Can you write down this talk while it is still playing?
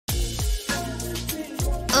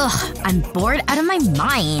Ugh, I'm bored out of my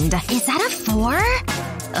mind. Is that a 4?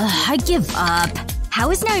 Ugh, I give up. How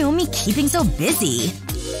is Naomi keeping so busy?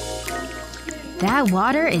 That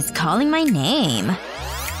water is calling my name.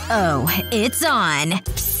 Oh, it's on.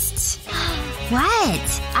 Psst.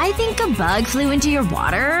 What? I think a bug flew into your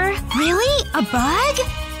water? Really? A bug?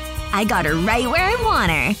 I got her right where I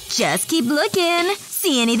want her. Just keep looking.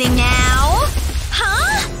 See anything now?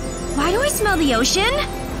 Huh? Why do I smell the ocean?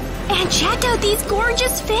 And check out these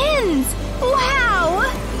gorgeous fins! Wow!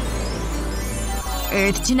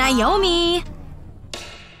 Earth to Naomi.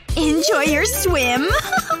 Enjoy your swim.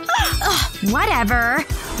 Ugh, whatever.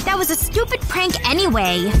 That was a stupid prank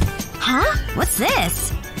anyway. Huh? What's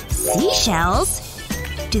this? Seashells?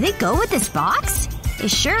 Do they go with this box? It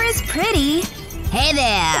sure is pretty. Hey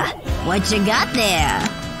there! What you got there?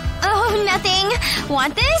 Oh, nothing.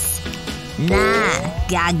 Want this? Nah.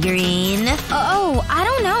 Got green? Oh, I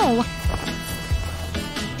don't know.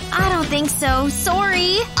 I don't think so.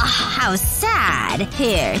 Sorry. How sad.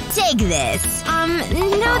 Here, take this.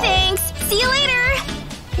 No thanks. See you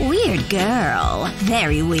later. Weird girl.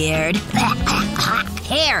 Very weird.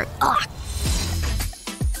 Here. Ugh.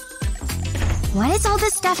 What is all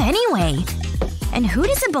this stuff anyway? And who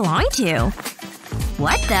does it belong to?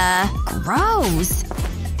 What the? Gross.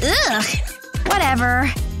 Ugh.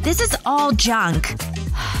 Whatever. This is all junk.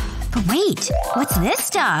 But wait. What's this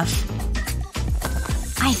stuff?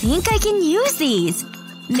 I think I can use these.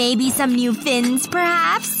 Maybe some new fins,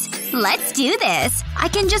 perhaps? Let's do this. I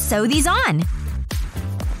can just sew these on.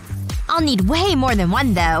 I'll need way more than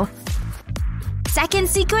one, though. Second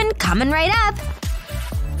sequin coming right up.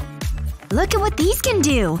 Look at what these can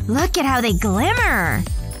do. Look at how they glimmer.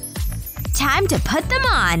 Time to put them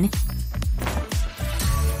on.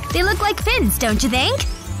 They look like fins, don't you think?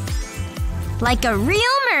 Like a real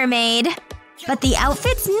mermaid. But the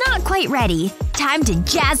outfit's not quite ready. Time to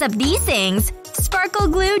jazz up these things. Sparkle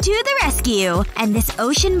glue to the rescue. And this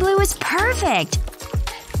ocean blue is perfect.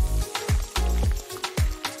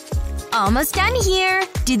 Almost done here.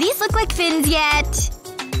 Do these look like fins yet?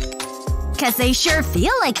 'Cause they sure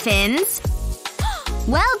feel like fins.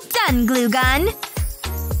 Well done, glue gun.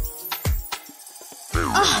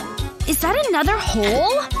 Ugh. Is that another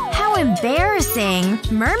hole? How embarrassing.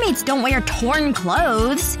 Mermaids don't wear torn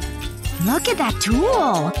clothes. Look at that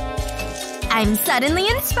tool. I'm suddenly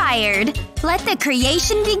inspired. Let the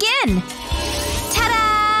creation begin.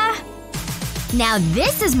 Ta-da! Now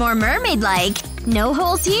this is more mermaid-like. No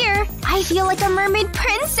holes here. I feel like a mermaid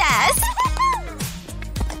princess.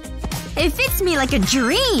 It fits me like a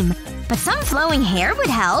dream. But some flowing hair would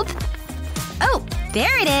help. Oh,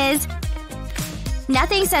 there it is.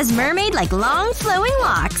 Nothing says mermaid like long flowing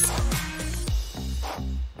locks.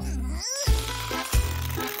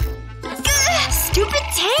 Ugh, stupid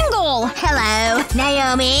tangle! Hello,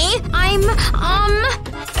 Naomi.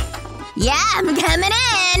 Yeah, I'm coming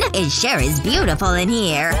in. It sure is beautiful in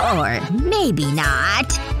here. Or maybe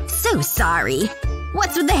not. So sorry.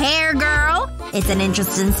 What's with the hair, girl? It's an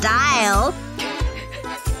interesting style.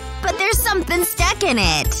 But there's something stuck in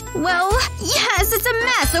it. Well, yes, it's a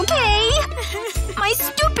mess, okay? My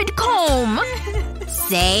stupid comb.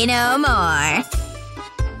 Say no more.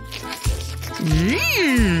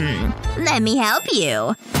 Let me help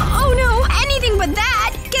you. Oh no, anything but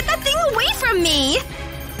that! Get that thing away from me!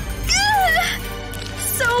 Ugh,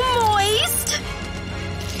 so moist.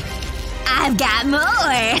 I've got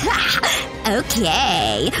more.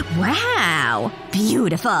 Okay. Wow.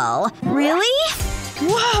 Beautiful. Really?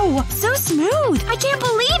 Whoa! So smooth! I can't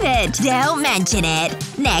believe it! Don't mention it.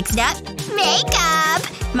 Next up, makeup!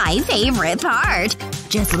 My favorite part.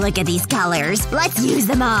 Just look at these colors. Let's use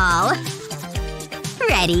them all.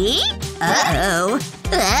 Ready? Uh-oh.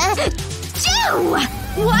 Chew!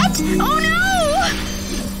 What? Oh no!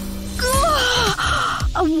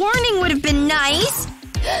 Ugh. A warning would have been nice.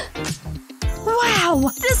 Wow!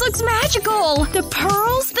 This looks magical! The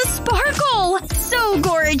pearls, the sparkle! So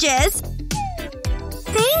gorgeous!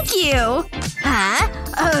 Thank you! Huh?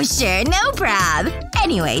 Oh sure, no prob.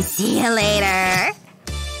 Anyway, see you later.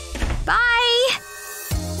 Bye!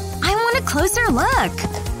 I want a closer look.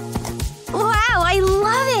 Wow, I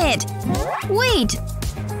love it! Wait.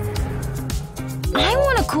 I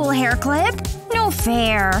want a cool hair clip. No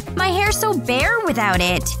fair. My hair's so bare without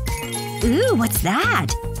it. Ooh, what's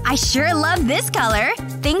that? I sure love this color.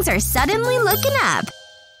 Things are suddenly looking up.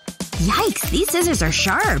 Yikes, these scissors are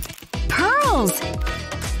sharp. Pearls!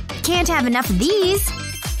 Can't have enough of these.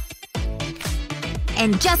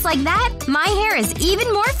 And just like that, my hair is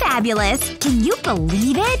even more fabulous. Can you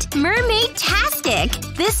believe it? Mermaid-tastic!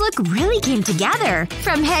 This look really came together.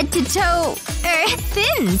 From head to toe…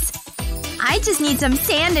 fins. I just need some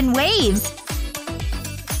sand and waves.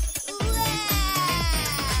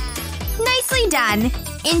 Nicely done.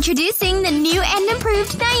 Introducing the new and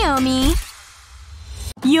improved Naomi.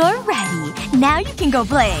 You're ready. Now you can go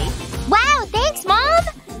play. Wow, thanks, Mom!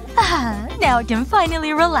 Now I can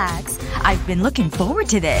finally relax. I've been looking forward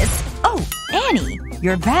to this. Oh, Annie.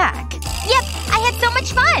 You're back. Yep, I had so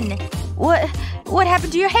much fun! What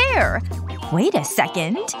happened to your hair? Wait a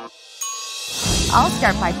second. I'll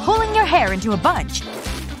start by pulling your hair into a bunch.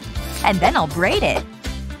 And then I'll braid it.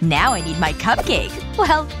 Now I need my cupcake.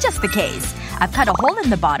 Well, just the case. I've cut a hole in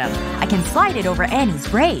the bottom. I can slide it over Annie's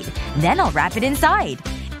braid. Then I'll wrap it inside.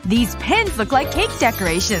 These pins look like cake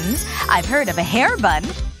decorations. I've heard of a hair bun.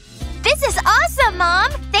 This is awesome,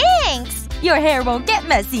 Mom! Thanks! Your hair won't get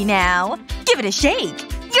messy now. Give it a shake.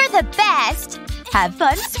 You're the best! Have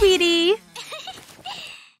fun, sweetie.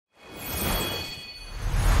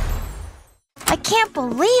 I can't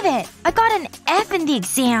believe it! I got an F in the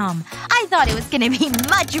exam. I thought it was gonna be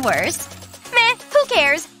much worse. Meh, who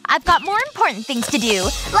cares? I've got more important things to do.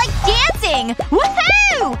 Like dancing!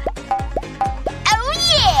 Woohoo! Oh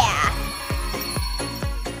yeah!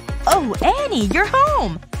 Oh, Annie, you're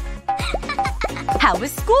home. How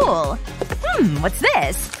was school? What's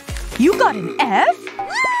this? You got an F?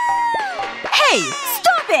 Hey!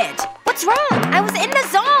 Stop it! What's wrong? I was in the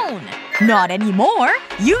zone! Not anymore.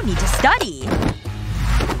 You need to study.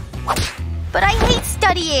 But I hate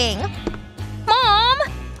studying. Mom!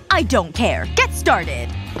 I don't care. Get started.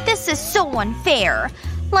 This is so unfair.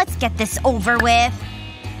 Let's get this over with.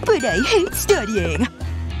 But I hate studying.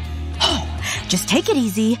 Just take it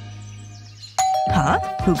easy. Huh?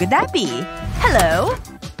 Who could that be? Hello?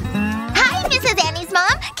 Hi, Mrs. Annie's mom.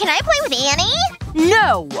 Can I play with Annie?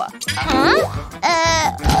 No! Huh?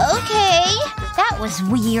 Okay. That was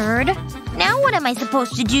weird. Now what am I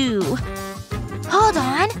supposed to do? Hold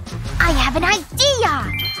on. I have an idea!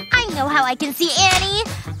 I know how I can see Annie.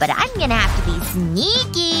 But I'm gonna have to be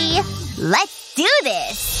sneaky. Let's do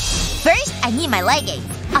this! First, I need my leggings.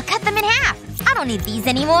 I'll cut them in half. I don't need these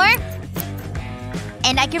anymore.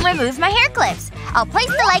 And I can remove my hair clips. I'll place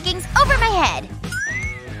the leggings over my head.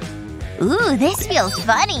 Ooh, this feels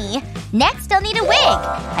funny. Next, I'll need a wig.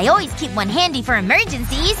 I always keep one handy for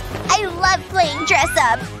emergencies. I love playing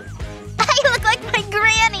dress-up. I look like my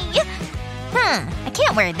granny. I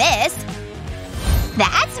can't wear this.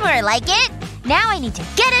 That's more like it. Now I need to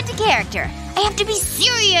get into character. I have to be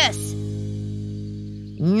serious.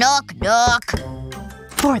 Knock, knock.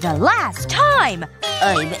 For the last time!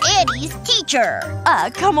 I'm Annie's teacher.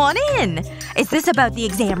 Come on in. Is this about the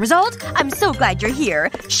exam result? I'm so glad you're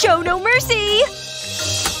here. Show no mercy!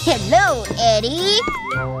 Hello, Annie.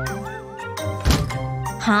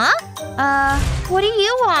 Huh? What do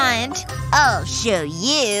you want? I'll show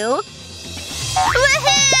you.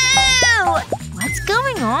 Woohoo! What's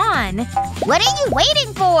going on? What are you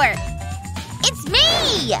waiting for? It's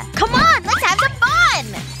me! Come on, let's have some fun!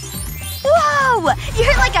 Whoa!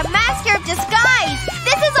 You're like a master of disguise!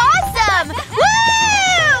 This is awesome! Woo!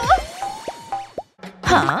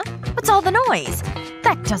 Huh? What's all the noise?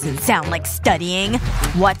 That doesn't sound like studying.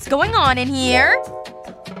 What's going on in here?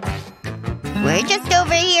 We're just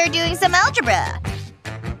over here doing some algebra.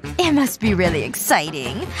 It must be really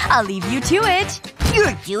exciting. I'll leave you to it.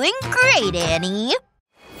 You're doing great, Annie.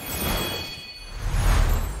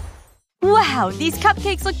 Wow, these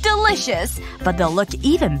cupcakes look delicious. But they'll look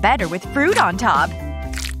even better with fruit on top.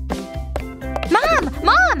 Mom!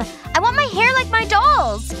 Mom! I want my hair like my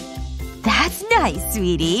doll's. That's nice,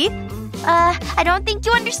 sweetie. I don't think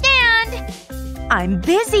you understand. I'm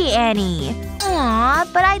busy, Annie. Aw,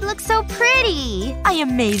 but I look so pretty. I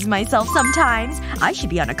amaze myself sometimes. I should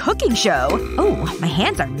be on a cooking show. Oh, my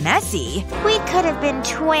hands are messy. We could have been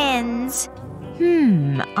twins.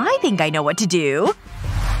 I think I know what to do.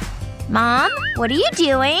 Mom? What are you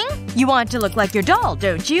doing? You want to look like your doll,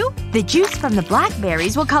 don't you? The juice from the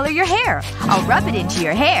blackberries will color your hair. I'll rub it into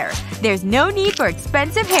your hair. There's no need for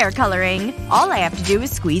expensive hair coloring. All I have to do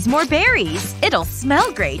is squeeze more berries. It'll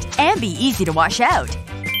smell great and be easy to wash out.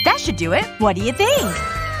 That should do it. What do you think?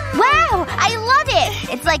 Wow! I love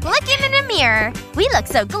it! It's like looking in a mirror. We look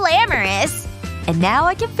so glamorous. And now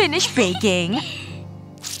I can finish baking.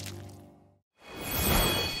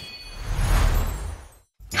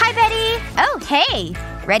 Hi, Betty! Oh, hey!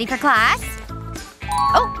 Ready for class?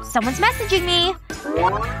 Oh, someone's messaging me.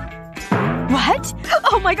 What?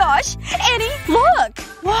 Oh my gosh! Annie, look!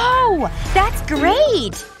 Whoa! That's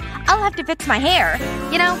great! I'll have to fix my hair.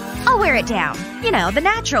 You know, I'll wear it down. You know, the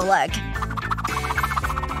natural look.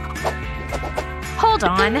 Hold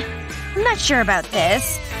on. I'm not sure about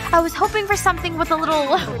this. I was hoping for something with a little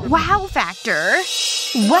wow factor.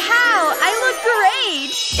 Wow! I look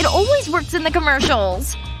great! It always works in the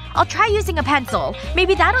commercials. I'll try using a pencil.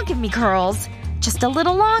 Maybe that'll give me curls. Just a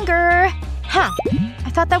little longer. Huh. I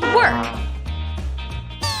thought that would work.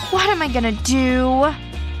 What am I gonna do?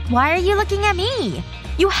 Why are you looking at me?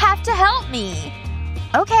 You have to help me.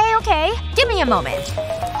 Okay. Give me a moment.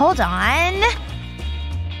 Hold on.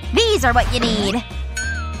 These are what you need.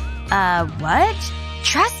 What?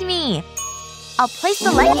 Trust me. I'll place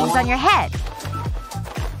the leggings on your head.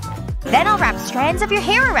 Then I'll wrap strands of your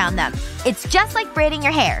hair around them. It's just like braiding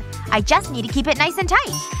your hair. I just need to keep it nice and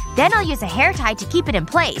tight. Then I'll use a hair tie to keep it in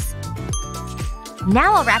place.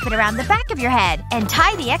 Now I'll wrap it around the back of your head and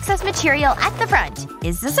tie the excess material at the front.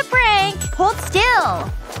 Is this a prank? Hold still.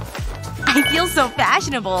 I feel so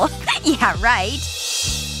fashionable. Yeah, right.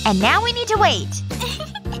 And now we need to wait.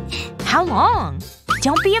 How long?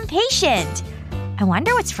 Don't be impatient. I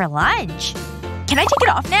wonder what's for lunch. Can I take it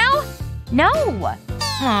off now? No.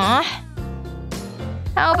 Aww.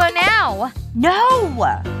 How about now? No!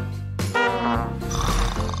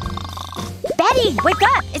 Betty, wake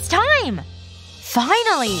up! It's time!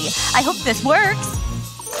 Finally! I hope this works.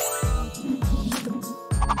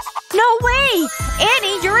 No way!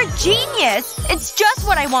 Annie, you're a genius! It's just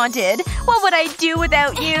what I wanted. What would I do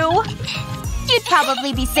without you? You'd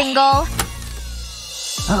probably be single.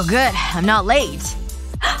 Oh good. I'm not late.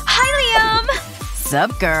 Hi, Liam!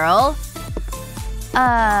 Sup, girl?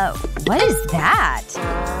 What is that?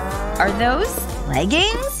 Are those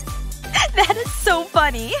leggings? That is so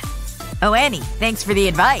funny. Oh, Annie, thanks for the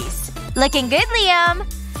advice. Looking good, Liam.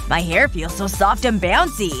 My hair feels so soft and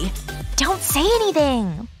bouncy. Don't say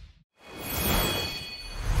anything.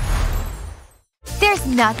 There's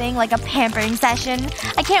nothing like a pampering session.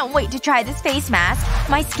 I can't wait to try this face mask.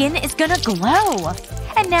 My skin is gonna glow.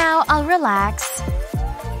 And now I'll relax.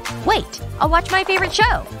 Wait, I'll watch my favorite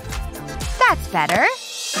show. That's better.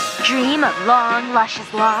 Dream of long,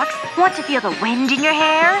 luscious locks? Want to feel the wind in your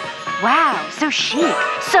hair? Wow, so chic.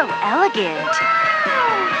 So elegant.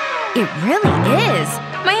 It really is.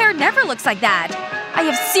 My hair never looks like that. I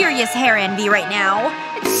have serious hair envy right now.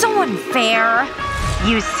 It's so unfair.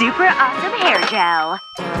 Use super awesome hair gel.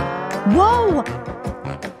 Whoa!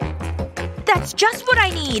 That's just what I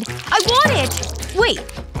need. I want it. Wait.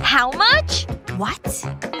 How much? What?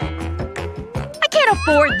 I can't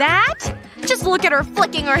afford that. Just look at her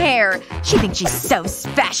flicking her hair. She thinks she's so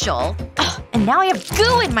special. Ugh, and now I have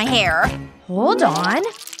goo in my hair. Hold on.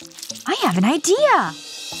 I have an idea.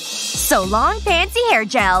 So long fancy hair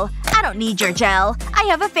gel. I don't need your gel. I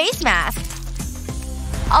have a face mask.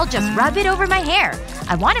 I'll just rub it over my hair.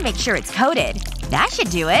 I want to make sure it's coated. That should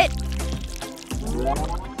do it.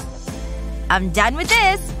 I'm done with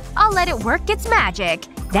this. I'll let it work its magic.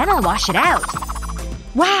 Then I'll wash it out.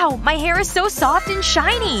 Wow, my hair is so soft and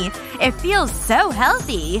shiny. It feels so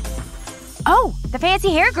healthy. Oh, the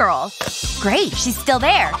fancy hair girl. Great, she's still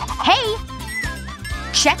there. Hey!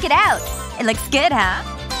 Check it out. It looks good, huh?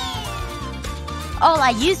 All I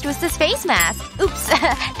used was this face mask. Oops.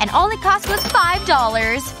 And all it cost was $5.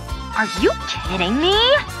 Are you kidding me?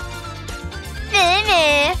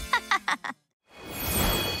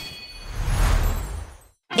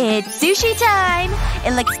 It's sushi time!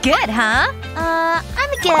 It looks good, huh?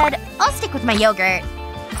 I'm good. I'll stick with my yogurt.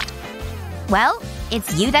 Well,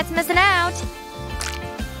 it's you that's missing out.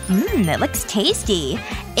 It looks tasty.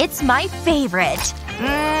 It's my favorite.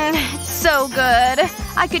 It's so good.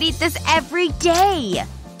 I could eat this every day.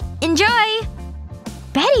 Enjoy!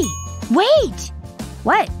 Betty! Wait!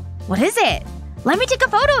 What? What is it? Let me take a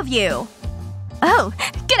photo of you. Oh,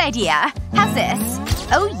 good idea. How's this?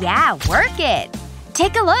 Oh yeah, work it.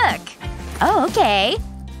 Take a look. Oh, okay.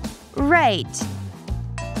 Right.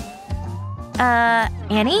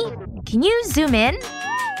 Annie? Can you zoom in?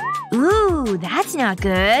 Ooh, that's not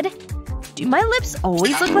good. Do my lips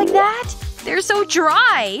always look like that? They're so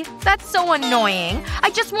dry. That's so annoying. I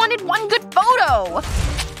just wanted one good photo.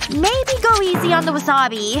 Maybe go easy on the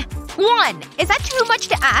wasabi. 1. Is that too much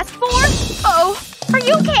to ask for? Oh. Are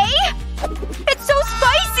you okay? It's so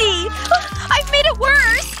spicy! I've made it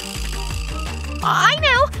worse! I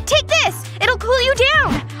know! Take this! It'll cool you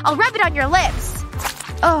down! I'll rub it on your lips.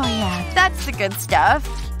 Oh yeah, that's the good stuff.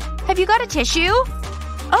 Have you got a tissue?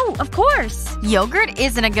 Oh, of course. Yogurt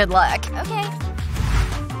isn't a good look. Okay.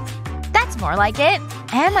 That's more like it.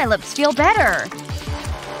 And my lips feel better.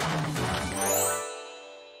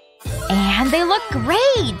 And they look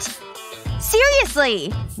great!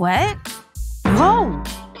 Seriously! What? Whoa!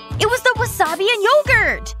 It was the wasabi and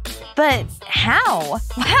yogurt! But how?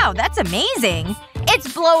 Wow, that's amazing.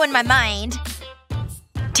 It's blowing my mind.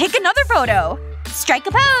 Take another photo. Strike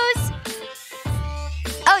a pose.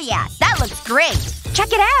 Oh yeah, that looks great.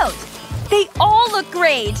 Check it out! They all look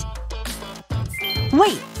great!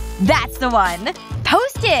 Wait. That's the one.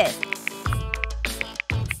 Post it!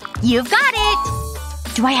 You've got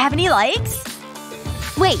it! Do I have any likes?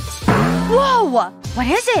 Wait. Whoa! What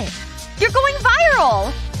is it? You're going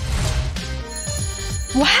viral!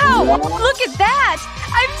 Wow! Look at that!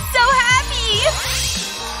 I'm so happy!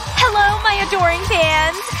 Hello, my adoring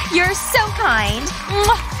fans! You're so kind!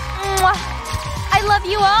 Mwah! Mwah! I love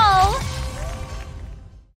you all!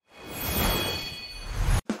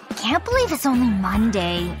 Can't believe it's only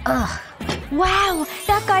Monday. Ugh. Wow!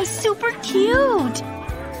 That guy's super cute!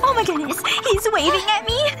 Oh my goodness, he's waving at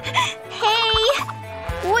me!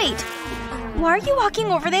 Hey! Wait. Why are you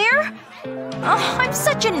walking over there? Oh, I'm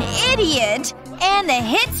such an idiot! And the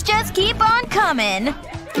hits just keep on coming.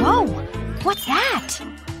 Whoa. What's that?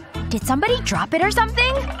 Did somebody drop it or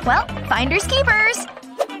something? Well, finders keepers.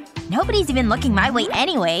 Nobody's even looking my way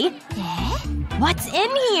anyway. Eh? What's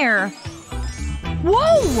in here?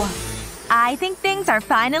 Whoa! I think things are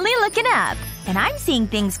finally looking up. And I'm seeing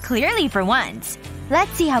things clearly for once.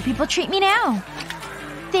 Let's see how people treat me now.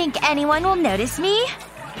 Think anyone will notice me?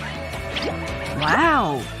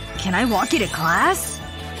 Wow. Can I walk you to class?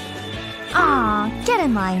 Aw, get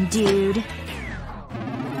in line, dude.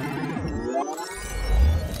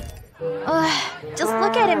 Ugh, just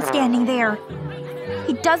look at him standing there.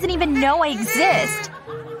 He doesn't even know I exist.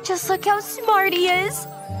 Just look how smart he is.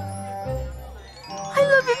 I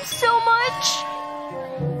love him so much.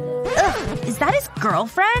 Ugh, is that his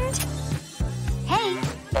girlfriend? Hey.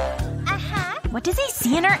 Uh-huh. What does he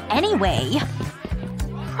see in her anyway?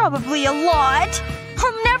 Probably a lot.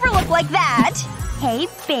 I'll never look like that. Hey,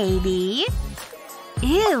 baby.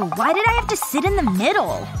 Ew, why did I have to sit in the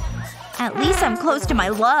middle? At least I'm close to my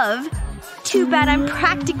love. Too bad I'm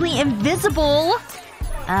practically invisible.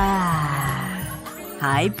 Ah.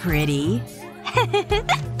 Hi, pretty.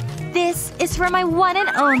 This is for my one and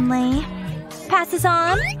only. Pass this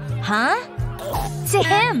on? Huh? To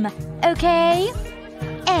him. Okay?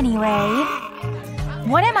 Anyway.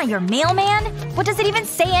 What am I, your mailman? What does it even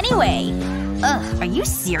say anyway? Ugh, are you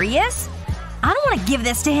serious? I don't want to give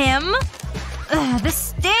this to him. Ugh,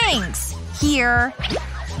 this stinks. Here.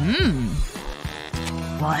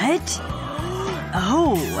 What?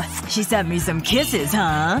 Oh, she sent me some kisses,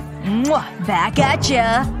 huh? Mwah, back at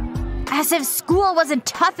ya. As if school wasn't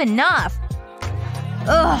tough enough.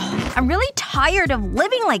 Ugh, I'm really tired of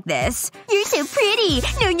living like this. You're so pretty.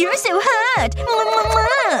 No, you're so hot. Mwah, mwah,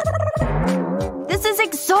 mwah. This is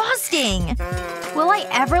exhausting. Will I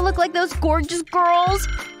ever look like those gorgeous girls?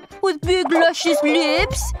 With big, luscious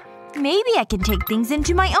lips? Maybe I can take things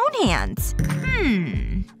into my own hands.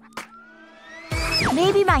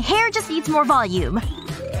 Maybe my hair just needs more volume.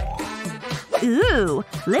 Ooh,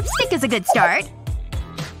 lipstick is a good start.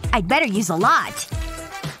 I'd better use a lot.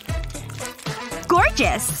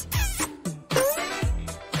 Gorgeous!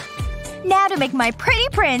 Now to make my pretty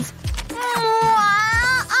prints.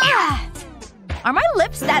 Are my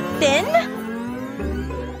lips that thin?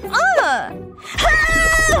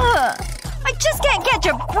 I just can't catch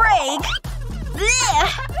a break! Ugh.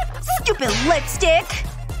 Stupid lipstick!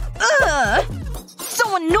 Ugh.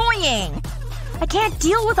 So annoying! I can't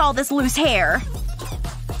deal with all this loose hair.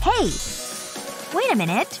 Hey. Wait a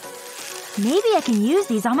minute. Maybe I can use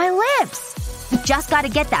these on my lips. Just gotta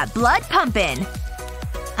get that blood pumping.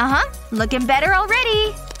 Uh-huh. Looking better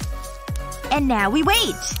already. And now we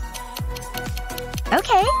wait.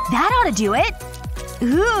 Okay, that ought to do it.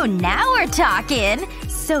 Ooh, now we're talking.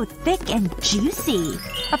 So thick and juicy.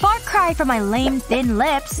 A far cry from my lame, thin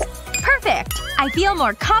lips. Perfect. I feel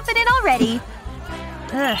more confident already.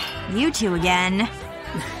 Ugh, you two again.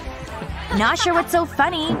 Not sure what's so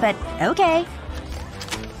funny, but okay.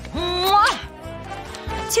 Mwah!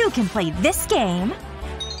 Two can play this game.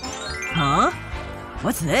 Huh?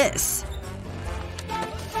 What's this?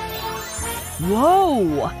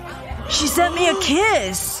 Whoa! She sent me a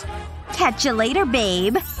kiss! Catch you later,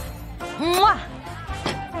 babe. Mwah!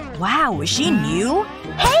 Wow, is she new?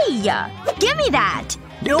 Hey! Give me that!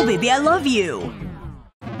 No, baby, I love you.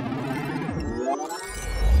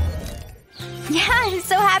 Yeah, I'm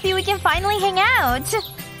so happy we can finally hang out.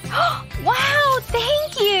 Wow,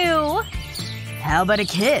 thank you! How about a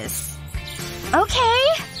kiss?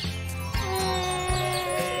 Okay.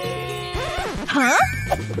 Huh?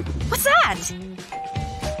 What's that?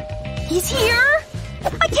 He's here?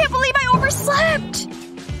 I can't believe I overslept!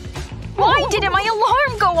 Why didn't my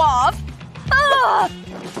alarm go off? Ugh!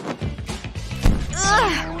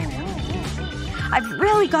 Ugh. I've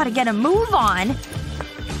really gotta get a move on.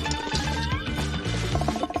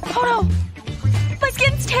 Oh no! My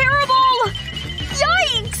skin's terrible!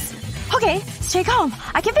 Yikes! Okay, Take home.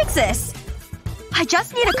 I can fix this. I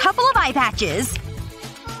just need a couple of eye patches.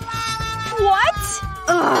 What?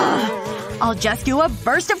 Ugh. I'll just do a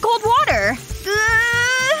burst of cold water.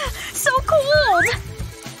 Ugh. So cold.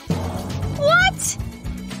 What?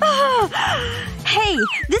 Ugh. Hey,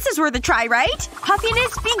 this is worth a try, right?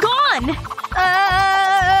 Puffiness, be gone.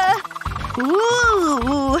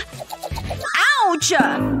 Ooh. Ouch!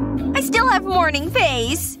 I still have morning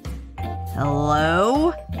face.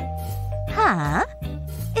 Hello? Huh?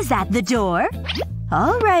 Is that the door?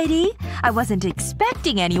 Alrighty. I wasn't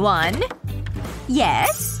expecting anyone.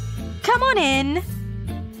 Yes? Come on in.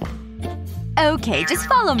 Okay, just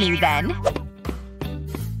follow me then.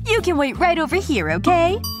 You can wait right over here,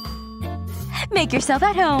 okay? Make yourself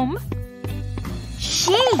at home.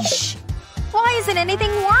 Sheesh. Why isn't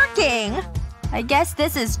anything working? I guess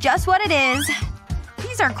this is just what it is.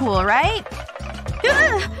 These are cool, right?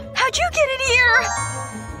 How'd you get in here?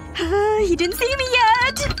 You didn't see me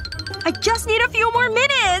yet. I just need a few more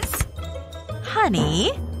minutes.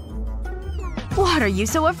 Honey? What are you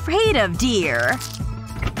so afraid of, dear?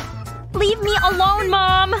 Leave me alone,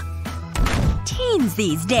 Mom! Teens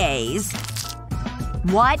these days.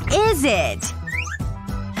 What is it?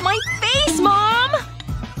 My face, Mom!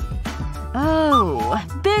 Oh.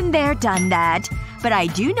 Been there, done that. But I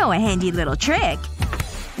do know a handy little trick.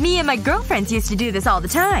 Me and my girlfriends used to do this all the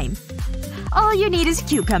time. All you need is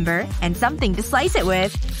cucumber and something to slice it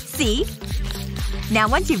with. See? Now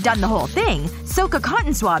once you've done the whole thing, soak a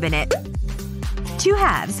cotton swab in it. 2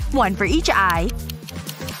 halves, 1 for each eye.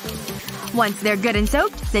 Once they're good and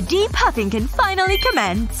soaked, the deep puffing can finally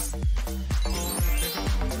commence.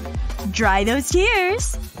 Dry those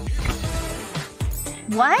tears.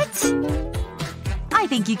 What? I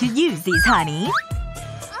think you could use these, honey.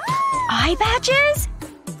 Eye patches?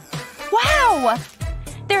 Wow!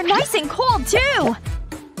 They're nice and cold, too!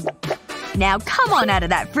 Now come on out of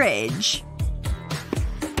that fridge.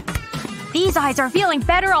 These eyes are feeling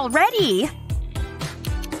better already!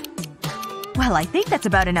 Well, I think that's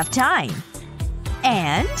about enough time.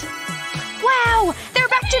 And… wow! They're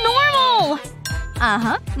back to normal!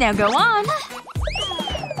 Uh-huh. Now go on.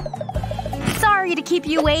 Sorry to keep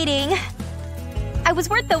you waiting. I was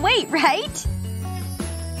worth the wait, right?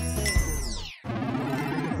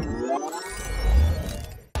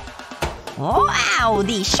 Wow,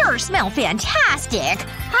 these sure smell fantastic.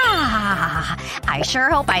 Ah, I sure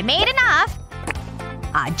hope I made enough.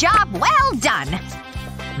 A job well done.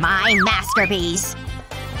 My masterpiece.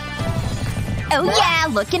 Oh yeah,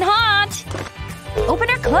 looking hot.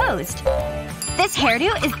 Opener closed. This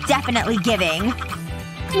hairdo is definitely giving.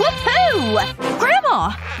 Woohoo!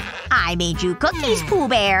 Grandma! I made you cookies, Pooh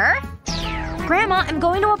Bear. Grandma, I'm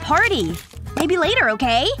going to a party. Maybe later,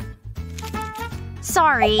 okay?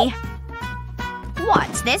 Sorry.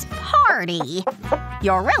 What's this party?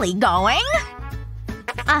 You're really going?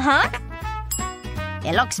 Uh-huh.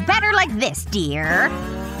 It looks better like this, dear.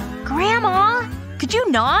 Grandma? Could you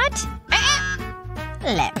not?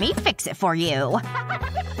 Let me fix it for you.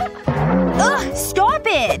 Ugh! Stop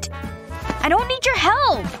it! I don't need your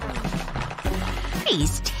help.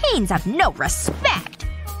 These teens have no respect.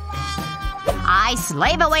 I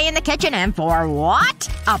slave away in the kitchen and for what?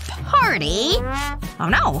 A party? Oh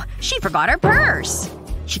no. She forgot her purse.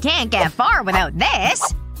 She can't get far without this.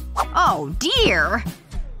 Oh dear.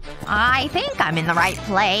 I think I'm in the right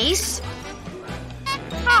place.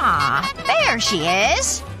 Ah, there she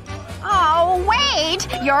is. Oh, wait!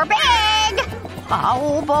 Your bag!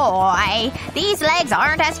 Oh boy. These legs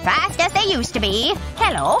aren't as fast as they used to be.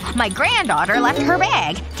 Hello, my granddaughter left her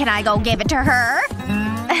bag. Can I go give it to her?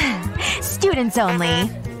 Students only.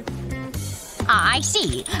 I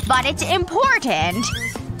see. But it's important.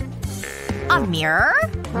 A mirror?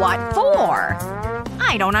 What for?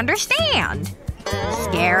 I don't understand.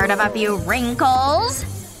 Scared of a few wrinkles?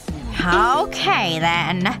 Okay,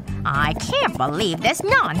 then. I can't believe this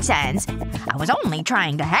nonsense. I was only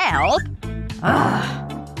trying to help.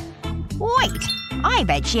 Ugh. Wait. I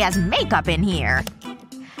bet she has makeup in here.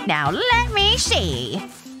 Now let me see.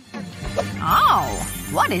 Oh.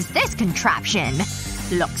 What is this contraption?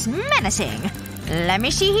 Looks menacing. Let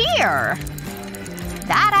me see here.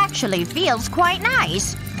 That actually feels quite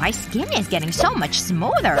nice. My skin is getting so much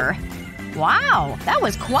smoother. Wow. That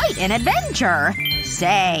was quite an adventure.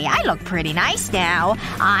 Say, I look pretty nice now.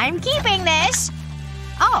 I'm keeping this.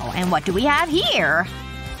 Oh, and what do we have here?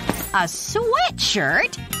 A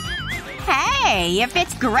sweatshirt? Hey, it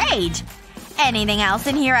fits great. Anything else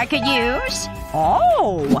in here I could use?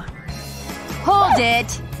 Oh. Hold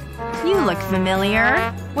it. You look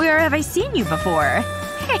familiar. Where have I seen you before?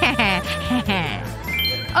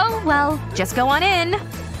 Oh, well, just go on in.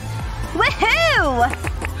 Woohoo!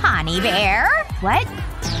 Honey bear? What?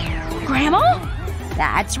 Grandma?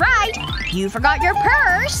 That's right. You forgot your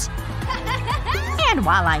purse. And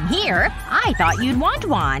while I'm here, I thought you'd want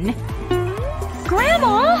one.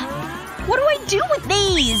 Grandma? What do I do with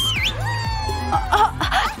these?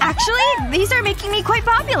 Actually, these are making me quite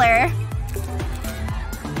popular.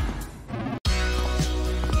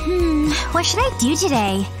 What should I do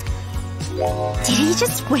today? Did he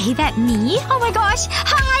just wave at me? Oh my gosh!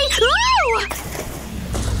 Hi! Ooh!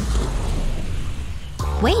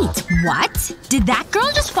 Wait, what? Did that girl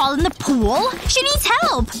just fall in the pool? She needs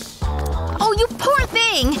help! Oh, you poor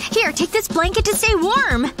thing! Here, take this blanket to stay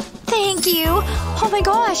warm. Thank you. Oh my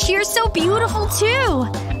gosh, you're so beautiful too.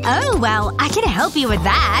 Oh, well, I can help you with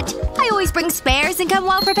that. I always bring spares and come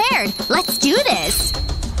well prepared. Let's do this.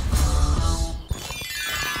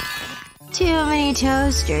 Too many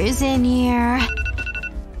toasters in here.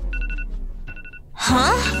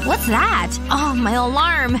 Huh? What's that? Oh, my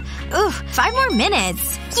alarm. Oof, 5 more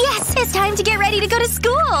minutes. Yes! It's time to get ready to go to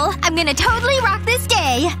school! I'm gonna totally rock this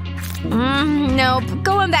day! Nope.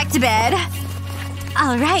 Going back to bed.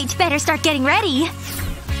 Alright, better start getting ready.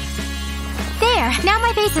 There, now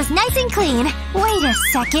my face is nice and clean. Wait a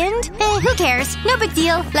second. Who cares? No big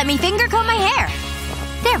deal. Let me finger comb my hair.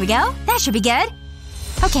 There we go. That should be good.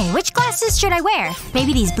 Okay, which glasses should I wear?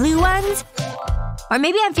 Maybe these blue ones? Or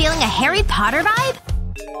maybe I'm feeling a Harry Potter vibe?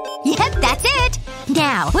 Yep, that's it!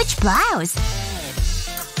 Now, which blouse?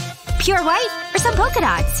 Pure white or some polka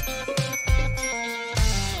dots?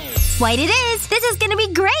 White it is! This is gonna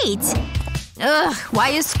be great! Ugh, why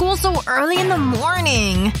is school so early in the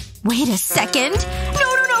morning? Wait a second.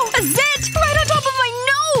 No! A zit! Right on top of my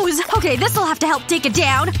nose! Okay, this'll have to help take it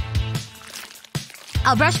down.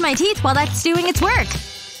 I'll brush my teeth while that's doing its work.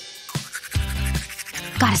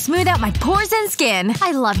 Gotta smooth out my pores and skin.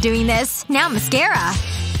 I love doing this. Now mascara.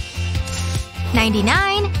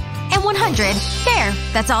 99 and 100. There.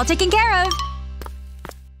 That's all taken care of.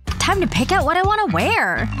 Time to pick out what I want to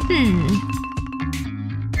wear.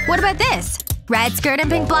 What about this? Red skirt and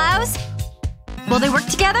pink blouse? Will they work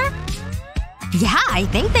together? Yeah, I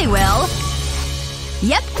think they will.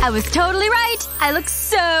 Yep, I was totally right. I look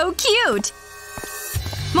so cute.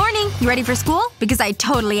 Morning. You ready for school? Because I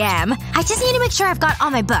totally am. I just need to make sure I've got all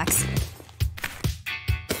my books.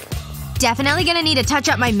 Definitely gonna need to touch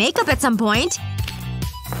up my makeup at some point.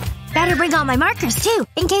 Better bring all my markers, too,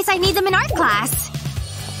 in case I need them in art class.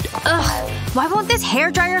 Ugh. Why won't this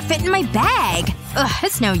hairdryer fit in my bag? Ugh,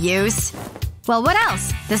 it's no use. Well, what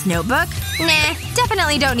else? This notebook? Nah,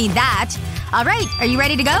 definitely don't need that. Alright, are you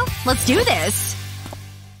ready to go? Let's do this.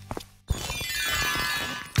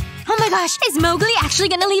 Oh my gosh, is Mowgli actually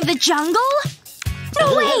gonna leave the jungle?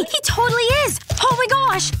 No way! He totally is! Oh my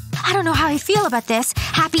gosh! I don't know how I feel about this.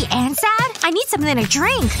 Happy and sad? I need something to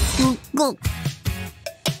drink.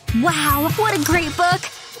 Wow, what a great book.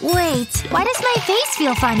 Wait, why does my face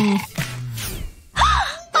feel funny?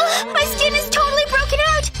 My skin is totally broken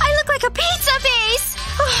out! I look like a pizza face!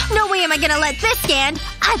 No way am I gonna let this stand.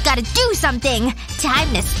 I've gotta do something.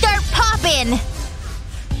 Time to start popping!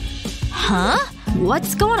 Huh?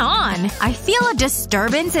 What's going on? I feel a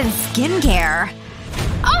disturbance in skincare.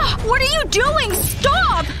 Oh! What are you doing?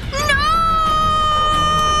 Stop! No!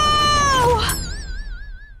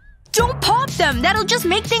 Don't pop them! That'll just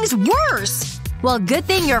make things worse! Well, good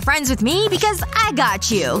thing you're friends with me because I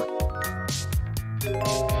got you.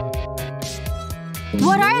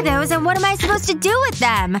 What are those and what am I supposed to do with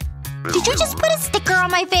them? Did you just put a sticker on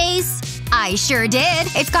my face? I sure did.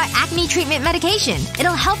 It's got acne treatment medication.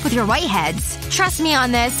 It'll help with your whiteheads. Trust me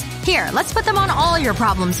on this. Here, let's put them on all your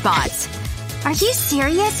problem spots. Are you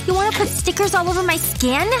serious? You want to put stickers all over my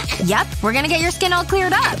skin? Yep, we're gonna get your skin all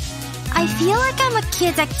cleared up. I feel like I'm a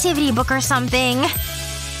kid's activity book or something.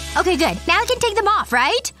 Okay, good. Now I can take them off,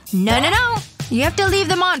 right? No. You have to leave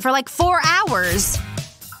them on for like 4 hours.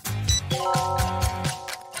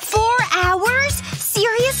 4 hours?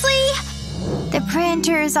 Seriously? The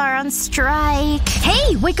printers are on strike.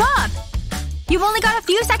 Hey, wake up! You've only got a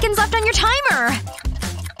few seconds left on your timer.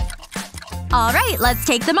 Alright, let's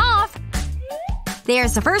take them off.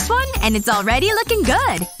 There's the first one, and it's already looking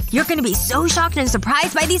good. You're gonna be so shocked and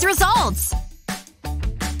surprised by these results.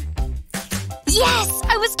 Yes!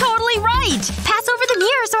 I was totally right! Pass over the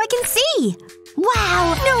mirror so I can see!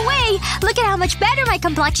 Wow! No way! Look at how much better my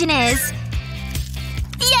complexion is!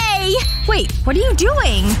 Yay! Wait, what are you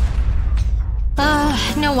doing?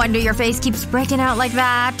 No wonder your face keeps breaking out like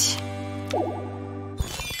that.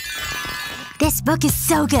 This book is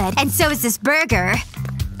so good, and so is this burger.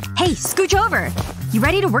 Hey, scooch over. You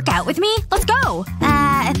ready to work out with me? Let's go!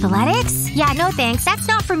 Athletics? Yeah, no thanks. That's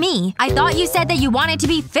not for me. I thought you said that you wanted to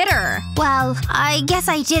be fitter. Well, I guess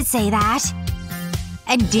I did say that.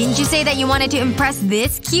 And didn't you say that you wanted to impress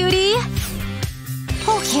this cutie?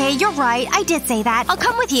 Okay, you're right. I did say that. I'll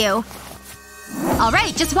come with you.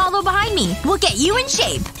 Alright, just follow behind me. We'll get you in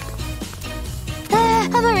shape.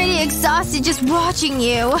 I'm already exhausted just watching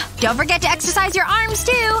you. Don't forget to exercise your arms,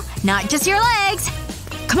 too. Not just your legs.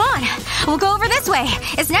 Come on. We'll go over this way.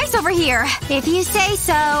 It's nice over here. If you say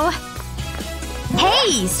so.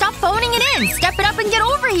 Hey! Stop phoning it in! Step it up and get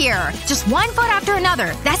over here! Just one foot after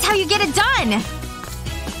another. That's how you get it done!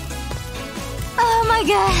 Oh my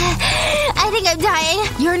god. I think I'm dying.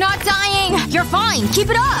 You're not dying! You're fine! Keep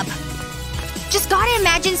it up! Just gotta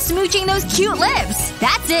imagine smooching those cute lips.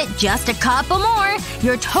 That's it. Just a couple more.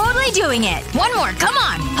 You're totally doing it. One more. Come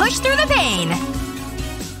on. Push through the pain.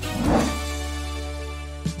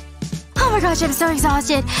 Oh my gosh, I'm so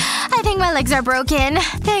exhausted. I think my legs are broken.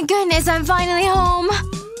 Thank goodness I'm finally home.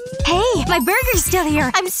 Hey, my burger's still here.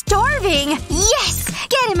 I'm starving. Yes!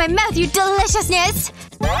 Get in my mouth, you deliciousness!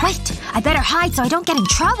 Wait. I better hide so I don't get in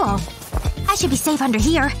trouble. I should be safe under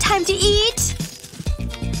here. Time to eat.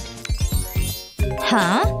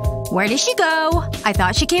 Huh? Where did she go? I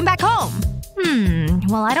thought she came back home.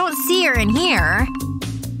 Well, I don't see her in here.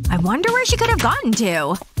 I wonder where she could have gotten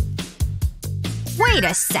to. Wait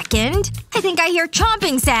a second. I think I hear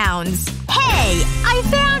chomping sounds. Hey! I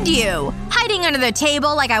found you! Hiding under the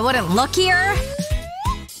table like I wouldn't look here?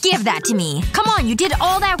 Give that to me. Come on, you did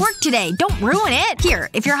all that work today. Don't ruin it. Here,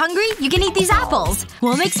 if you're hungry, you can eat these apples.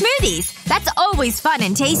 We'll make smoothies. That's always fun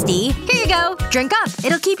and tasty. Here you go. Drink up.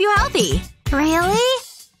 It'll keep you healthy. Really?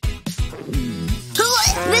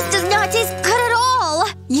 This does not taste good at all!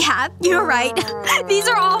 Yeah, you're right. These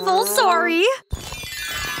are awful. Sorry.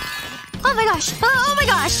 Oh my gosh. Oh my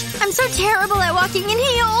gosh. I'm so terrible at walking in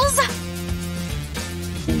heels.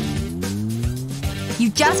 You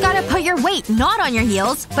just gotta put your weight not on your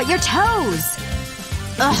heels, but your toes.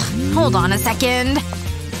 Ugh. Hold on a second.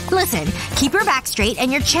 Listen. Keep your back straight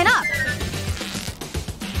and your chin up.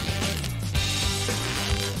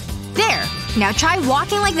 There. Now try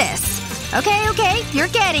walking like this. Okay. You're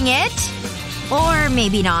getting it. Or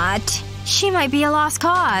maybe not. She might be a lost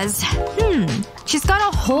cause. She's got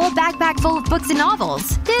a whole backpack full of books and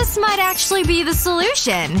novels. This might actually be the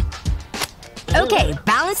solution. Okay,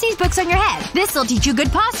 balance these books on your head. This'll teach you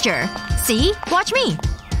good posture. See? Watch me.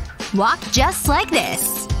 Walk just like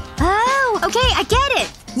this. Oh, okay, I get it.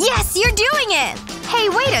 Yes, you're doing it! Hey,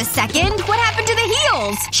 wait a second. What happened to the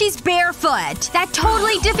heels? She's barefoot. That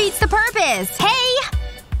totally defeats the purpose. Hey!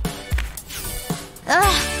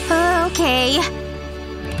 Okay.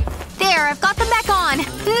 There, I've got them back on.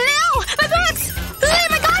 No! My books!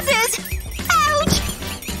 My glasses! Ouch!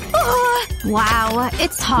 Wow,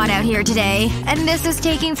 it's hot out here today. And this is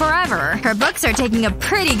taking forever. Her books are taking a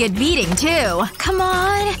pretty good beating, too. Come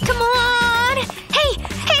on. Come on! Hey!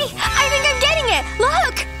 I think I'm getting it!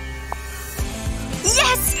 Look!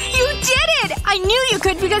 Yes! You did it! I knew you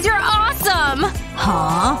could because you're awesome!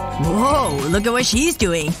 Huh? Whoa, look at what she's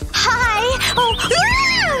doing. Hi! Oh.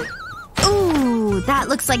 Ooh, that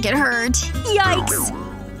looks like it hurt. Yikes.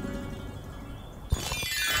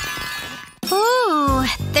 Ooh,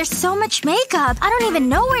 there's so much makeup. I don't even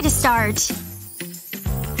know where to start.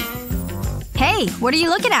 Hey, what are you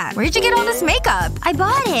looking at? Where'd you get all this makeup? I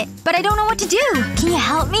bought it. But I don't know what to do. Can you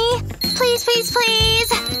help me? Please, please,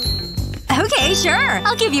 please. Okay, sure.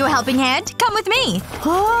 I'll give you a helping hand. Come with me.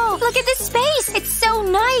 Oh, look at this space. It's so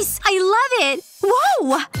nice. I love it.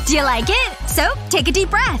 Whoa! Do you like it? So, take a deep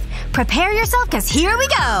breath. Prepare yourself cause here we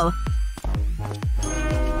go.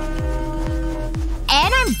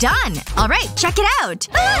 And I'm done. Alright, check it out.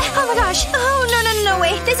 Oh my gosh. Oh, no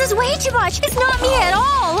way. This is way too much. It's not me at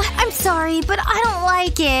all. I'm sorry, but I don't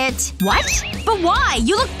like it. What? But why?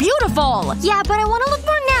 You look beautiful. Yeah, but I want to look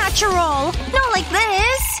more natural. Not like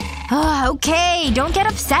this. Okay. Don't get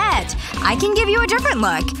upset. I can give you a different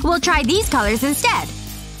look. We'll try these colors instead.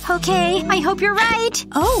 Okay. I hope you're right.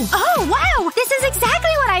 Oh, wow! This is exactly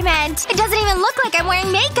what I meant! It doesn't even look like I'm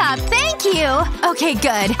wearing makeup. Thank you! Okay,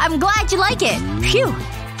 good. I'm glad you like it. Phew.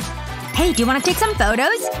 Hey, do you want to take some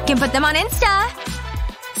photos? Can put them on Insta.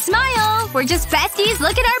 Smile! We're just besties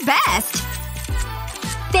looking our best.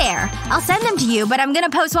 There. I'll send them to you, but I'm gonna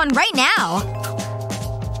post one right now.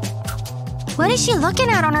 What is she looking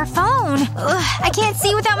at on her phone? Ugh, I can't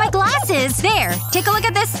see without my glasses. There. Take a look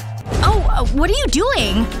at this. Oh, what are you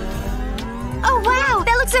doing? Oh wow,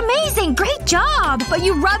 that looks amazing! Great job! But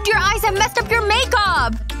you rubbed your eyes and messed up your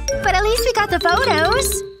makeup! But at least we got the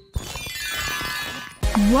photos.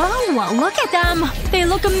 Whoa, look at them! They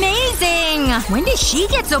look amazing! When did she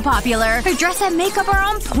get so popular? Her dress and makeup are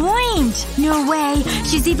on point! No way!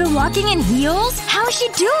 She's even walking in heels? How is she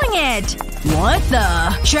doing it? What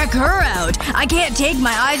the? Check her out! I can't take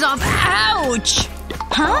my eyes off. Ouch!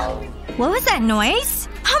 Huh? What was that noise?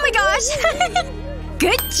 Oh my gosh!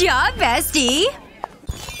 Good job, bestie!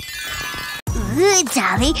 Ooh,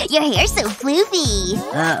 Dolly, your hair's so floofy.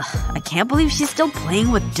 Ugh, I can't believe she's still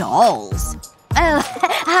playing with dolls. Oh,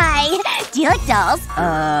 hi. Do you like dolls?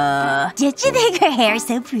 Did you think her hair's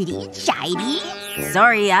so pretty and shiny?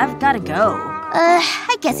 Sorry, I've gotta go.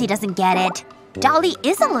 I guess he doesn't get it. Dolly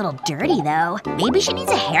is a little dirty, though. Maybe she needs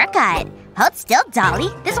a haircut. Hold still, Dolly.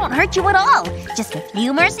 This won't hurt you at all. Just a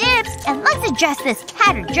few more snips. And let's adjust this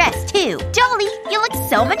tattered dress, too. Dolly, you look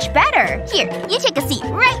so much better. Here, you take a seat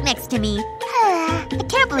right next to me. I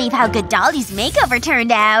can't believe how good Dolly's makeover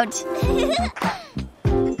turned out.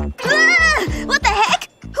 What the heck?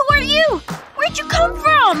 Who are you? Where'd you come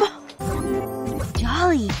from?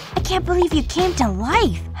 Dolly, I can't believe you came to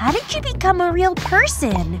life. How did you become a real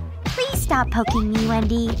person? Please stop poking me,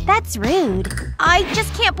 Wendy. That's rude. I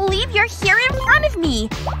just can't believe you're here in front of me.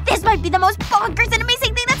 This might be the most bonkers and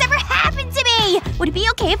amazing thing that's ever happened to me! Would it be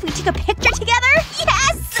okay if we took a picture together?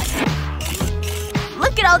 Yes!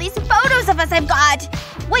 Look at all these photos of us I've got!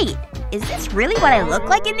 Wait, is this really what I look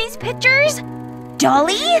like in these pictures?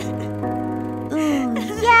 Dolly? Ooh,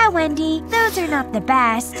 yeah, Wendy. Those are not the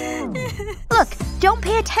best. Look, don't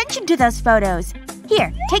pay attention to those photos.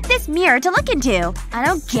 Here, take this mirror to look into. I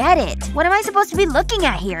don't get it. What am I supposed to be looking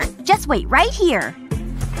at here? Just wait right here.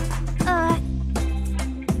 I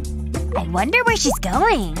wonder where she's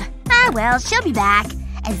going. Ah, well, she'll be back.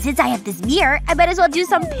 And since I have this mirror, I might as well do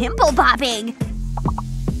some pimple popping.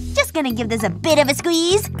 Just gonna give this a bit of a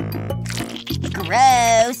squeeze.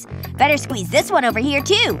 Gross. Better squeeze this one over here,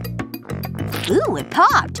 too. Ooh, it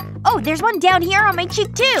popped. Oh, there's one down here on my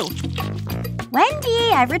cheek, too.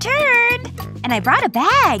 Wendy, I've returned. And I brought a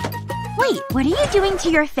bag. Wait, what are you doing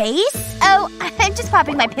to your face? Oh, I'm just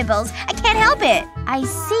popping my pimples. I can't help it. I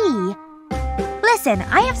see. Listen,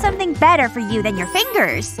 I have something better for you than your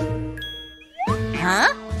fingers.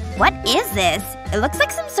 Huh? What is this? It looks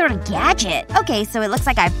like some sort of gadget. Okay, so it looks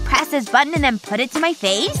like I press this button and then put it to my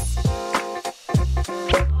face?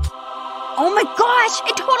 Oh my gosh!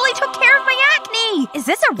 It totally took care of my acne! Is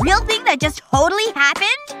this a real thing that just totally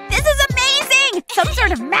happened? This is amazing! Some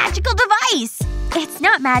sort of magical device! It's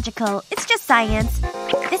not magical. It's just science.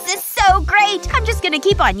 This is so great! I'm just gonna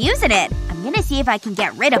keep on using it. I'm gonna see if I can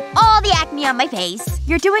get rid of all the acne on my face.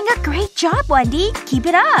 You're doing a great job, Wendy. Keep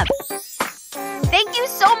it up. Thank you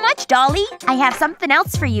so much, Dolly. I have something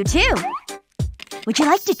else for you, too. Would you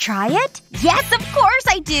like to try it? Yes, of course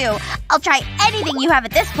I do! I'll try anything you have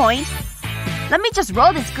at this point. Let me just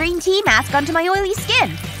roll this green tea mask onto my oily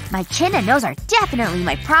skin. My chin and nose are definitely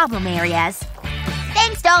my problem areas.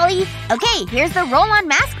 Thanks, Dolly! Okay, here's the roll-on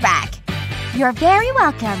mask back. You're very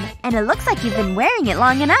welcome. And it looks like you've been wearing it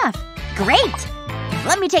long enough. Great!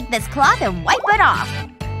 Let me take this cloth and wipe it off.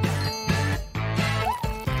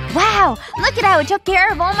 Wow! Look at how it took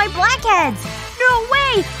care of all my blackheads! No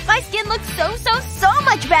way! My skin looks so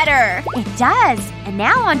much better! It does! And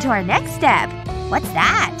now on to our next step. What's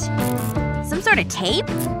that? Some sort of tape?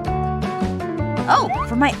 Oh,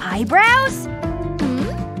 for my eyebrows?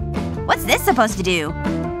 What's this supposed to do?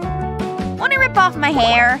 Wanna rip off my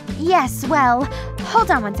hair? Yes, well,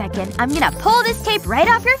 hold on one second. I'm gonna pull this tape right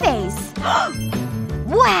off your face.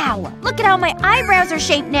 Wow! Look at how my eyebrows are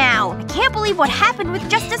shaped now! I can't believe what happened with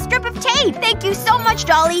just a strip of tape! Thank you so much,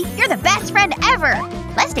 Dolly! You're the best friend ever!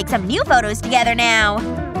 Let's take some new photos together now.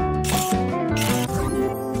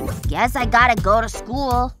 Guess I gotta go to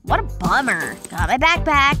school. What a bummer. Got my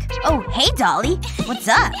backpack. Oh, hey, Dolly. What's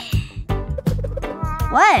up?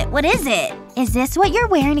 What? What is it? Is this what you're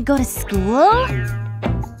wearing to go to school?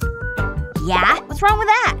 Yeah? What's wrong with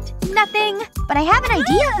that? Nothing. But I have an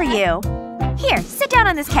idea for you. Here, sit down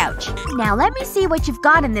on this couch. Now let me see what you've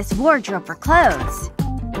got in this wardrobe for clothes.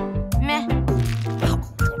 Meh.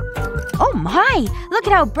 Oh my! Look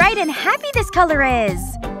at how bright and happy this color is!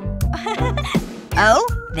 Oh?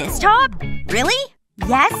 This top? Really?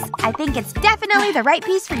 Yes, I think it's definitely the right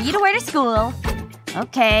piece for you to wear to school.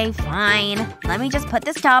 Okay, fine. Let me just put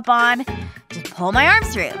this top on. Just pull my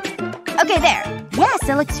arms through. Okay, there. Yes,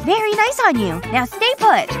 it looks very nice on you. Now stay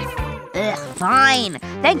put. Ugh, fine.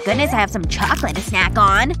 Thank goodness I have some chocolate to snack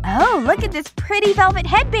on. Oh, look at this pretty velvet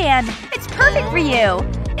headband. It's perfect for you.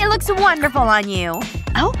 It looks wonderful on you.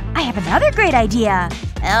 Oh, I have another great idea.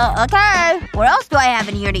 Oh, okay. What else do I have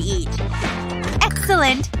in here to eat?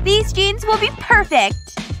 Excellent. These jeans will be perfect.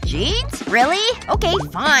 Jeans? Really? Okay,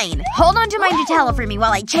 fine. Hold on to my Nutella for me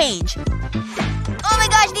while I change. Oh my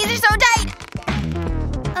gosh, these are so tight!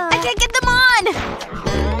 I can't get them on!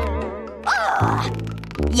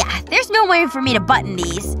 Yeah, there's no way for me to button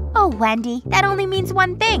these. Oh, Wendy, that only means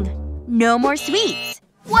one thing. No more sweets.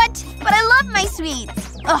 What? But I love my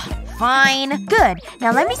sweets! Ugh, fine. Good.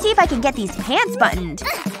 Now let me see if I can get these pants buttoned.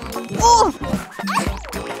 Ooh!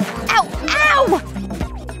 Ow! Ow!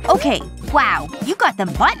 Okay. Wow. You got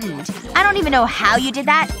them buttoned. I don't even know how you did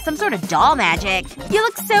that. Some sort of doll magic. You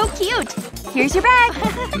look so cute. Here's your bag.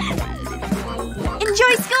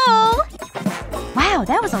 Enjoy school! Wow,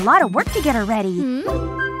 that was a lot of work to get her ready.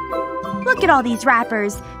 Look at all these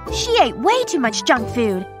wrappers. She ate way too much junk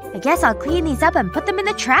food. I guess I'll clean these up and put them in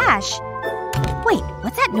the trash. Wait,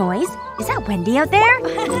 what's that noise? Is that Wendy out there?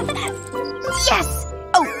 Yes!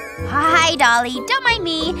 Oh, hi, Dolly. Don't mind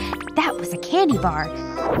me. That was a candy bar.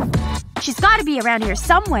 She's gotta be around here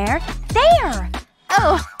somewhere. There!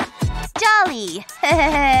 Oh, Dolly.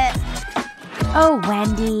 Oh,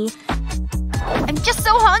 Wendy. I'm just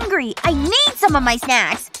so hungry. I need some of my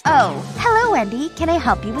snacks. Oh, hello, Wendy. Can I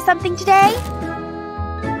help you with something today?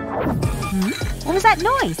 What was that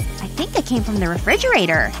noise? I think it came from the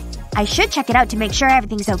refrigerator. I should check it out to make sure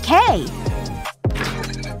everything's okay.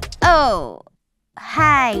 Oh.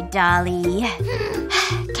 Hi, Dolly.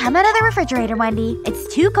 Come out of the refrigerator, Wendy.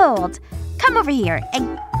 It's too cold. Come over here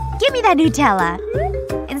and give me that Nutella.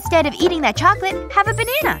 Instead of eating that chocolate, have a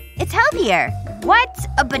banana. It's healthier. What?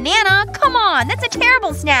 A banana? Come on, that's a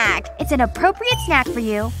terrible snack. It's an appropriate snack for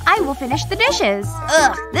you. I will finish the dishes.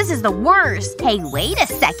 Ugh, this is the worst. Hey, wait a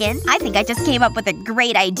second. I think I just came up with a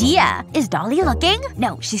great idea. Is Dolly looking?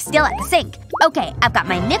 No, she's still at the sink. Okay, I've got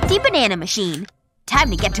my nifty banana machine. Time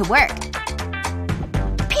to get to work.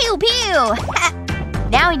 Pew pew!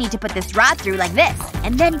 Now I need to put this rod through like this,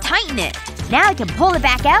 and then tighten it. Now I can pull it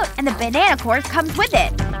back out, and the banana core comes with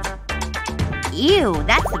it. Ew,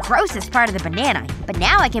 that's the grossest part of the banana. But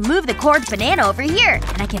now I can move the cord banana over here,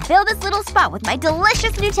 and I can fill this little spot with my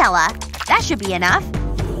delicious Nutella. That should be enough.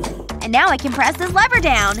 And now I can press this lever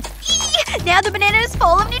down. Eee! Now the banana is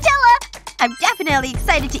full of Nutella! I'm definitely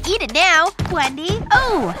excited to eat it now. Wendy?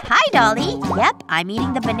 Oh, hi, Dolly. Yep, I'm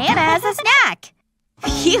eating the banana as a snack.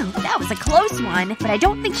 Phew, that was a close one. But I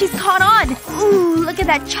don't think she's caught on. Ooh, look at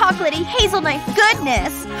that chocolatey hazelnut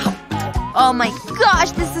goodness. Oh my gosh,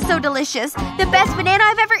 this is so delicious. The best banana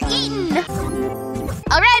I've ever eaten.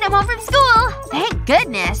 Alright, I'm home from school. Thank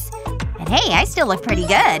goodness. And hey, I still look pretty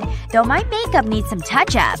good. Though my makeup needs some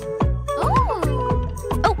touch-up.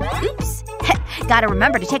 Oh, oops. Gotta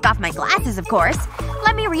remember to take off my glasses, of course.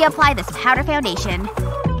 Let me reapply this powder foundation.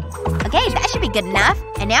 Okay, that should be good enough.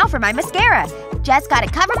 And now for my mascara. Just gotta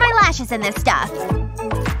cover my lashes in this stuff.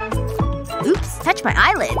 Oops, touch my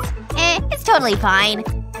eyelids. It's totally fine.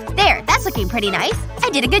 There, that's looking pretty nice. I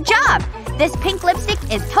did a good job. This pink lipstick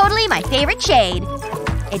is totally my favorite shade.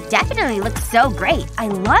 It definitely looks so great. I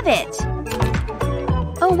love it.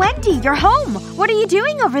 Oh, Wendy, you're home. What are you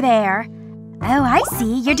doing over there? Oh, I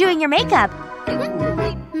see. You're doing your makeup.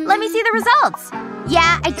 Let me see the results.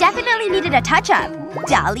 Yeah, I definitely needed a touch-up.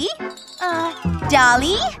 Dolly?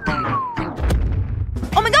 Dolly?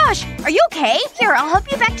 Oh my gosh! Are you okay? Here, I'll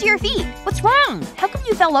help you back to your feet. What's wrong? How come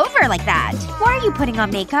you fell over like that? Why are you putting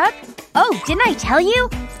on makeup? Oh, didn't I tell you?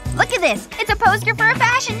 Look at this! It's a poster for a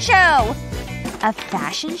fashion show! A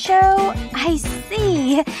fashion show? I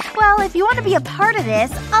see. Well, if you want to be a part of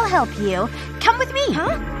this, I'll help you. Come with me.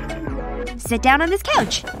 Huh? Sit down on this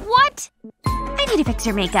couch. What? I need to fix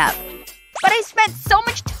your makeup. But I spent so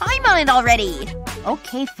much time on it already!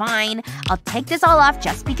 Okay, fine. I'll take this all off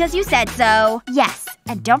just because you said so. Yes.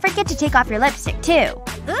 And don't forget to take off your lipstick, too.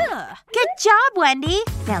 Ugh. Good job, Wendy!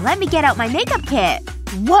 Now let me get out my makeup kit.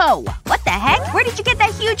 Whoa! What the heck? Where did you get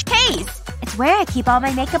that huge case? It's where I keep all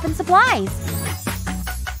my makeup and supplies.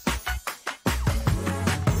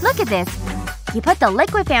 Look at this. You put the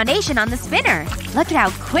liquid foundation on the spinner. Look at how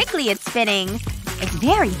quickly it's spinning. It's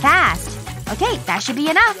very fast. Okay, that should be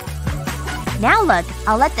enough. Now look,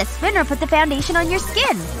 I'll let the spinner put the foundation on your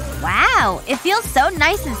skin. Wow, it feels so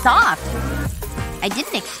nice and soft. I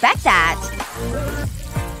didn't expect that.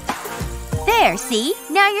 There, see?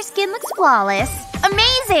 Now your skin looks flawless.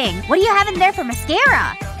 Amazing! What do you have in there for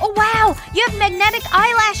mascara? Oh wow! You have magnetic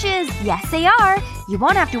eyelashes! Yes, they are. You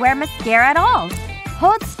won't have to wear mascara at all.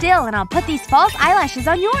 Hold still and I'll put these false eyelashes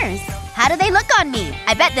on yours. How do they look on me?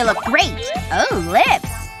 I bet they look great. Oh, lips.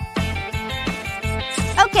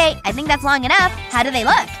 Okay, I think that's long enough. How do they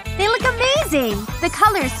look? They look amazing! The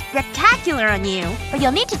color's spectacular on you. But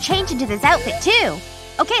you'll need to change into this outfit, too.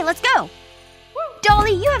 Okay, let's go.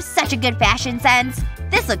 Dolly, you have such a good fashion sense.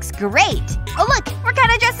 This looks great! Oh look! We're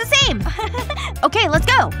kinda dressed the same! Okay, let's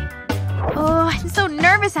go! Oh, I'm so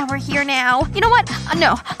nervous that we're here now. You know what?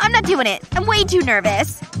 No. I'm not doing it. I'm way too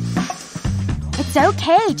nervous. It's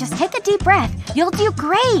okay. Just take a deep breath. You'll do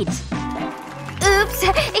great. Oops.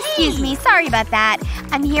 Excuse me. Sorry about that.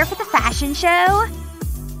 I'm here for the fashion show.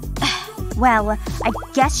 Well, I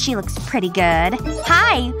guess she looks pretty good.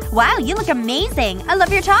 Hi! Wow, you look amazing. I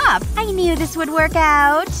love your top. I knew this would work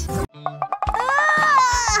out.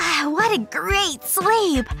 What a great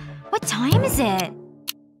sleep. What time is it?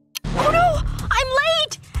 Oh no! I'm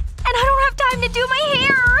late! And I don't have time to do my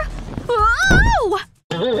hair! Whoa!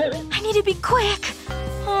 I need to be quick.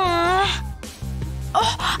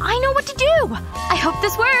 Oh, I know what to do! I hope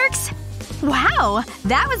this works. Wow!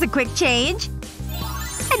 That was a quick change.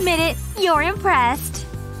 Admit it, you're impressed.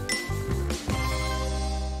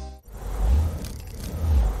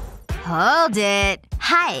 Hold it.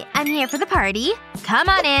 Hi, I'm here for the party. Come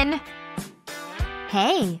on in.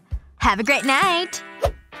 Hey. Have a great night.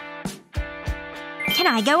 Can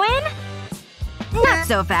I go in? Not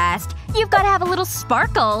so fast. You've gotta have a little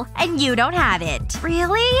sparkle. And you don't have it.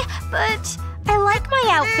 Really? But I like my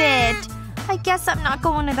outfit. I guess I'm not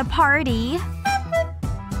going to the party.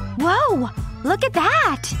 Whoa! Look at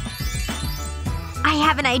that! I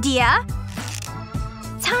have an idea.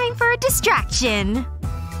 Time for a distraction.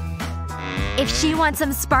 If she wants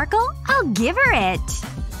some sparkle, I'll give her it.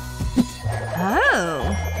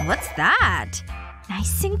 Oh. What's that?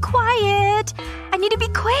 Nice and quiet. I need to be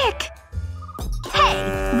quick.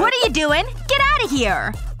 Hey! What are you doing? Get out of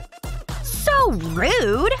here! So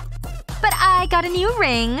rude. But I got a new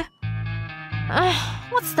ring.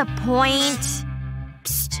 What's the point?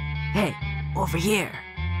 Psst. Hey. Over here.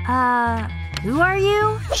 Who are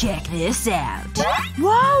you? Check this out.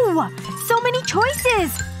 Whoa! So many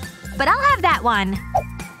choices! But I'll have that one.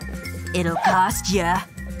 It'll cost ya.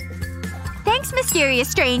 Thanks, mysterious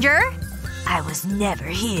stranger. I was never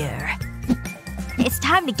here. It's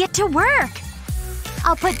time to get to work.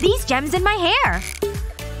 I'll put these gems in my hair.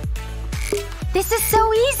 This is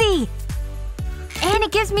so easy! And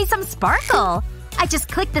it gives me some sparkle. I just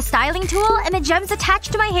click the styling tool and the gems attach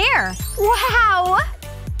to my hair. Wow!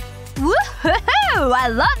 Woohoo! I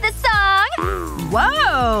love this song!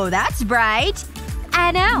 Whoa! That's bright.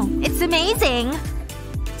 I know. It's amazing.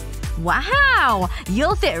 Wow!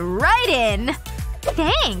 You'll fit right in.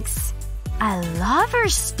 Thanks. I love her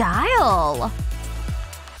style.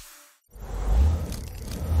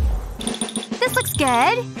 This looks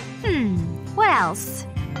good. What else?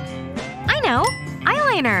 I know.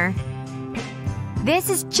 Eyeliner. This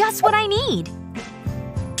is just what I need.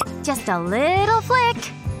 Just a little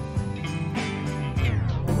flick.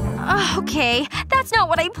 Okay. That's not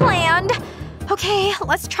what I planned. Okay,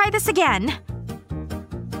 let's try this again.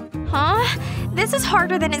 Huh? This is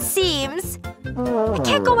harder than it seems. I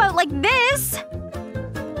can't go out like this.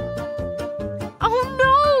 Oh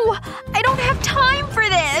no! I don't have time for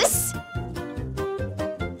this!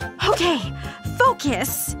 Okay.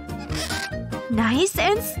 Focus. Nice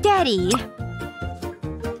and steady.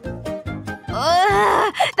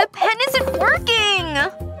 Ugh! The pen isn't working!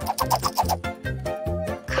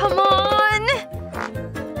 Come on!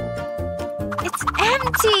 It's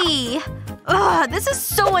empty! Ugh, this is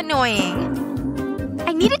so annoying.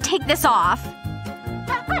 I need to take this off.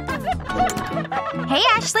 Hey,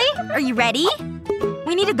 Ashley! Are you ready?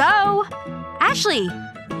 We need to go. Ashley!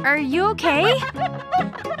 Are you okay?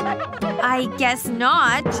 I guess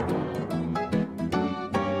not.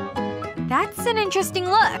 That's an interesting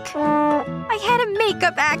look. I had a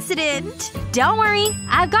makeup accident. Don't worry.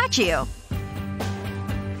 I've got you.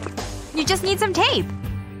 You just need some tape.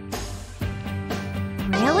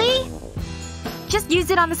 Really? Just use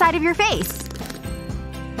it on the side of your face.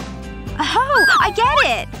 Oh! I get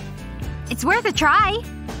it! It's worth a try.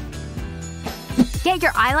 Get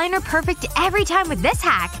your eyeliner perfect every time with this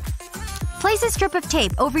hack. Place a strip of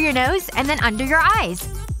tape over your nose and then under your eyes.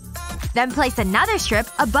 Then place another strip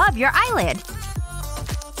above your eyelid.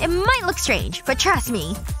 It might look strange, but trust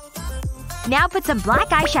me. Now put some black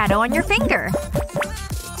eyeshadow on your finger.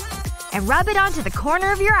 And rub it onto the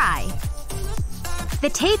corner of your eye. The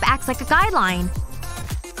tape acts like a guideline.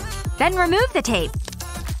 Then remove the tape.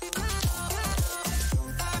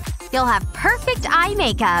 You'll have perfect eye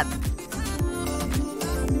makeup.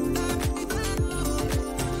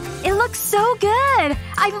 It looks so good!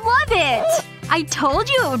 I love it! I told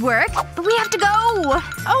you it would work, but we have to go!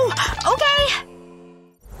 Oh, okay!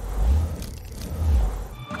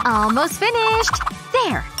 Almost finished!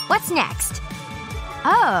 There! What's next?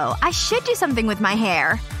 Oh, I should do something with my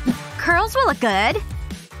hair. Curls will look good.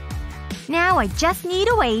 Now I just need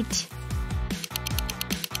a weight.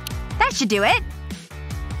 That should do it.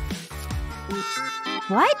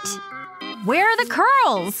 What? Where are the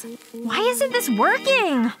curls? Why isn't this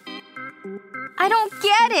working? I don't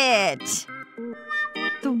get it.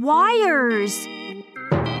 The wires.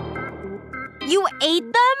 You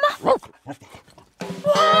ate them?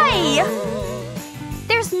 Why?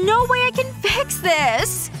 There's no way I can fix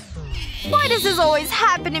this. Why does this always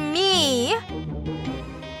happen to me?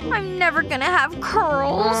 I'm never gonna have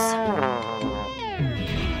curls.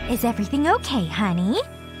 Is everything okay, honey?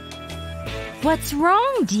 What's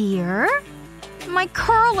wrong, dear? My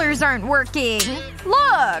curlers aren't working.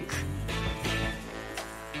 Look!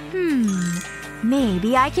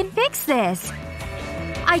 Maybe I can fix this.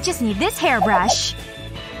 I just need this hairbrush.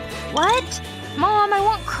 What? Mom, I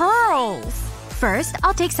want curls. First,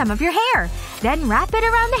 I'll take some of your hair. Then wrap it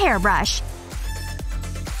around the hairbrush.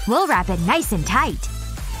 We'll wrap it nice and tight.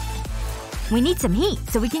 We need some heat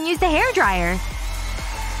so we can use the hairdryer.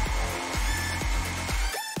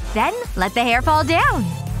 Then, let the hair fall down.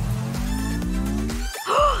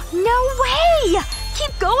 No way!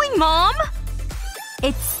 Keep going, Mom!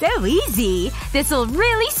 It's so easy. This'll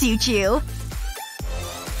really suit you.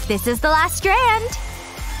 This is the last strand.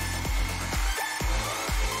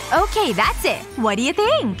 Okay, that's it. What do you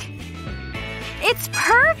think? It's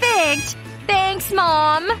perfect! Thanks,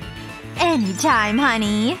 Mom. Anytime,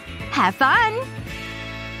 honey. Have fun.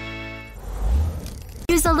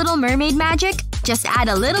 Use a little mermaid magic? Just add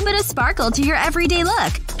a little bit of sparkle to your everyday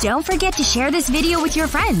look. Don't forget to share this video with your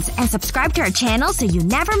friends and subscribe to our channel so you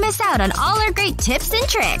never miss out on all our great tips and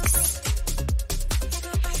tricks.